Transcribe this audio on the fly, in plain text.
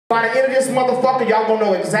By the end of this motherfucker, y'all gonna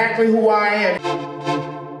know exactly who I am.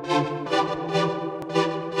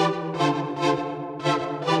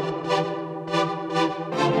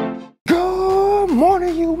 Good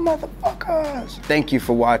morning, you motherfuckers. Thank you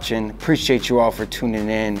for watching. Appreciate you all for tuning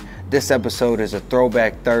in. This episode is a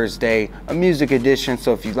Throwback Thursday, a music edition,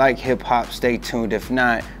 so if you like hip hop, stay tuned. If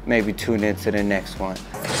not, maybe tune in to the next one.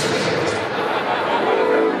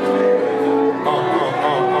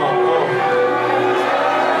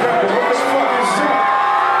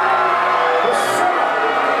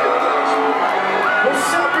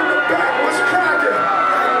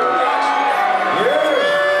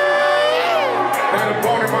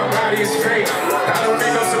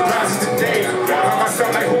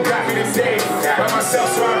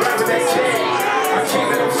 So I ride with that kid. I can't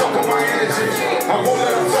let them fuck with my energy. I won't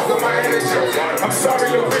let them fuck with my energy. I'm sorry,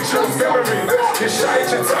 your picture of memory. You're shy at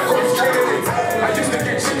your taco, you Kennedy. I used to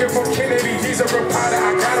get chicken from Kennedy. He's a reporter,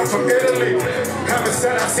 I got him from Italy. Haven't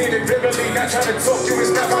said I've seen it vividly. Not trying to talk you,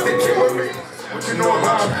 it's not about the kid with me. What you know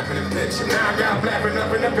about rapping a bitch? Now I got blapping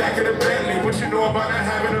up in the back of the Bentley. What you know about not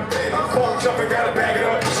having a bed? I'm phone jumping, gotta bag it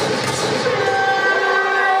up.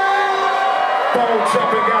 Phone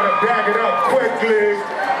jumping, gotta bag it up quickly.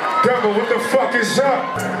 Devil, what the fuck is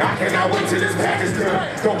up? I cannot wait till this pack is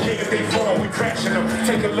done. Don't care if they fall, we crashing them.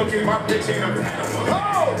 Take a look at my bitch in them.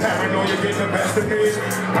 Oh! Paranoia getting the best of me.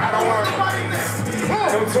 I don't want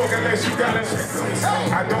don't talk unless you got it.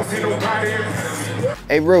 I don't see nobody.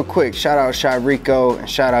 Hey, real quick, shout out Chyreco and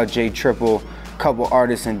shout out JayTriiiple. Couple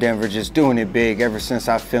artists in Denver just doing it big ever since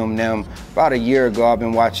I filmed them. About a year ago, I've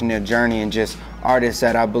been watching their journey and just artists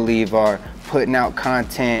that I believe are putting out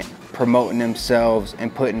content, promoting themselves,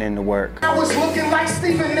 and putting in the work. I was looking like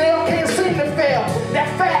Stephen Nail, can't seem to fail.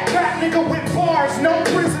 That fat rap nigga with bars, no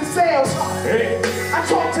prison cells. Hey. I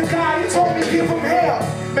talked to God, he told me give him hell.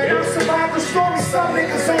 Man, I survived the story, some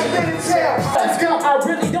niggas ain't been tell. Let's go. I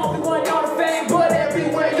really don't want all the fame, but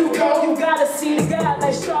everywhere you go, you gotta see the guy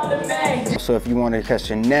like Charlemagne. So if you want to catch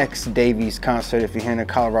the next Davies concert, if you're here in the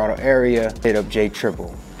Colorado area, hit up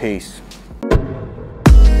JayTriiiple. Peace.